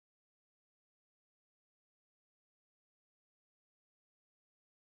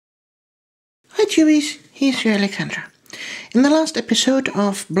Tubies, here's your Alexandra. In the last episode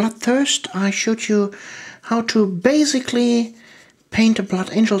of Bloodthirst, I showed you how to basically paint a Blood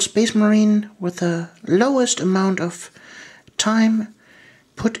Angel Space Marine with the lowest amount of time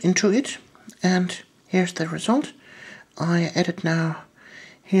put into it. And here's the result. I added now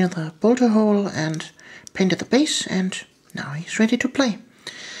here the bolter hole and painted the base, and now he's ready to play.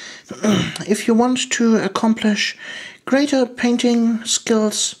 If you want to accomplish greater painting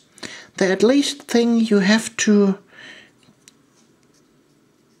skills, the at least thing you have to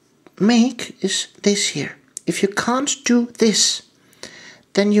make is this here. If you can't do this,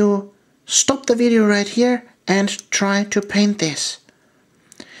 then you stop the video right here and try to paint this.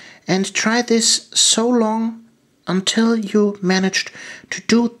 And try this so long until you managed to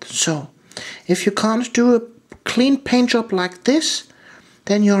do so. If you can't do a clean paint job like this,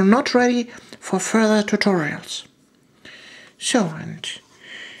 then you're not ready for further tutorials. So, and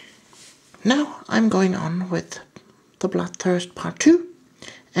now I'm going on with the Bloodthirst Part 2,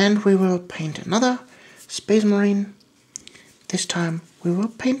 and we will paint another Space Marine. This time we will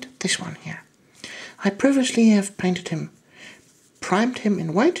paint this one here. I previously have painted him, primed him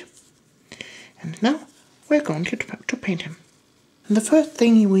in white, and now we're going to paint him. And the first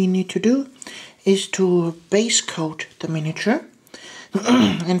thing we need to do is to base coat the miniature.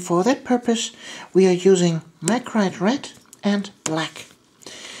 And for that purpose we are using Macrite Red and Black.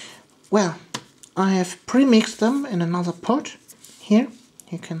 Well, I have pre-mixed them in another pot. Here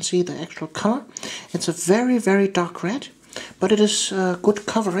you can see the actual color. It's a very, very dark red, but it is good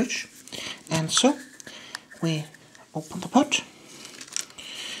coverage. And so we open the pot,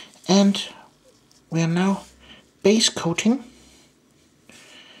 and we are now base coating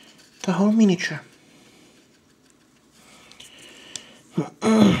the whole miniature.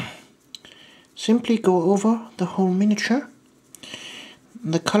 Simply go over the whole miniature.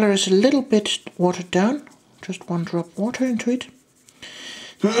 The color is a little bit watered down, just one drop water into it.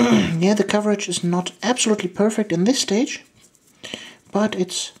 Yeah, the coverage is not absolutely perfect in this stage, but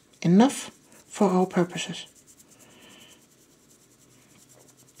it's enough for our purposes.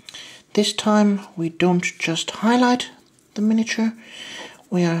 This time we don't just highlight the miniature,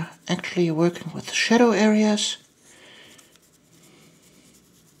 we are actually working with shadow areas.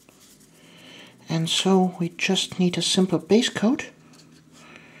 And so we just need a simple base coat.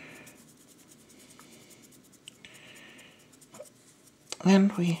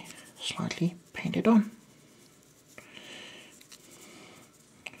 And we slightly paint it on.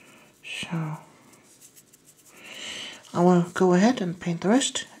 So I will go ahead and paint the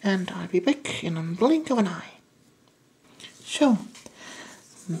rest, and I'll be back in a blink of an eye. So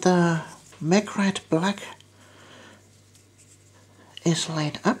the Macrite Black is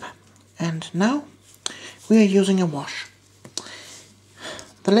laid up, and now we are using a wash.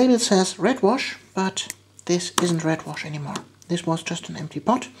 The label says red wash, but this isn't red wash anymore. This was just an empty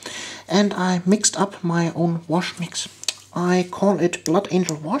pot, and I mixed up my own wash mix. I call it Blood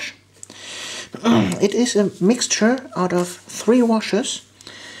Angel Wash. It is a mixture out of 3 washes.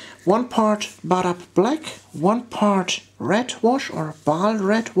 1 part Badab Black, 1 part red wash or Baal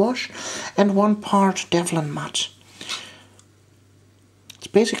red wash, and 1 part Devlin Matte. It's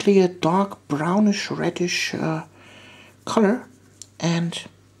basically a dark brownish reddish color, and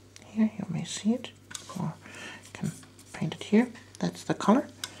here you may see it, or you can paint it here. That's the color.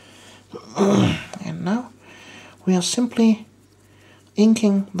 And now we are simply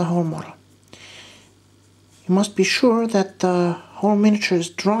inking the whole model. You must be sure that the whole miniature is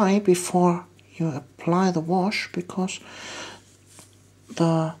dry before you apply the wash, because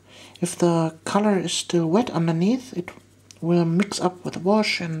if the color is still wet underneath, it will mix up with the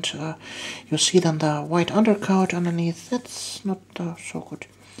wash, and you see then the white undercoat underneath. That's not so good.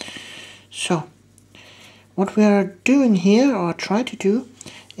 So what we are doing here, or try to do,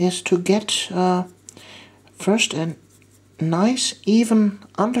 is to get first a nice even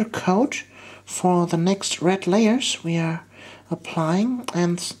undercoat for the next red layers we are applying,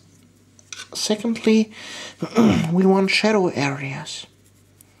 and secondly we want shadow areas.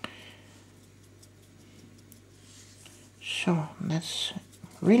 So that's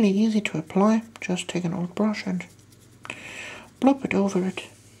really easy to apply. Just take an old brush and blob it over it.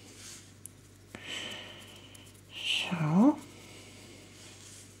 So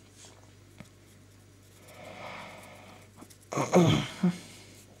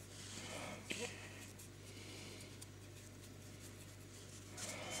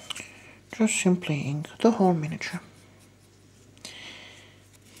just simply ink the whole miniature.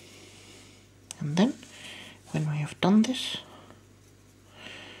 And then when we have done this,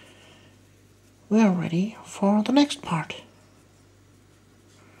 we are ready for the next part.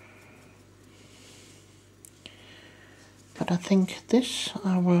 But I think this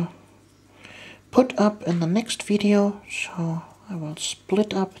I will put up in the next video, so I will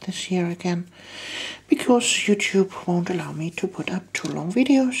split up this here again, because YouTube won't allow me to put up too long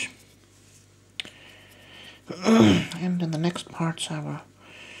videos. And in the next parts I will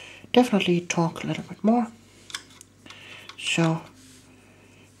definitely talk a little bit more. So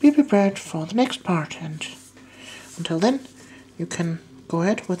be prepared for the next part, and until then you can go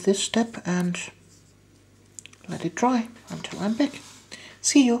ahead with this step and let it dry until I'm back.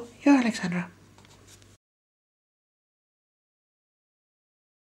 See you, your Alexandra.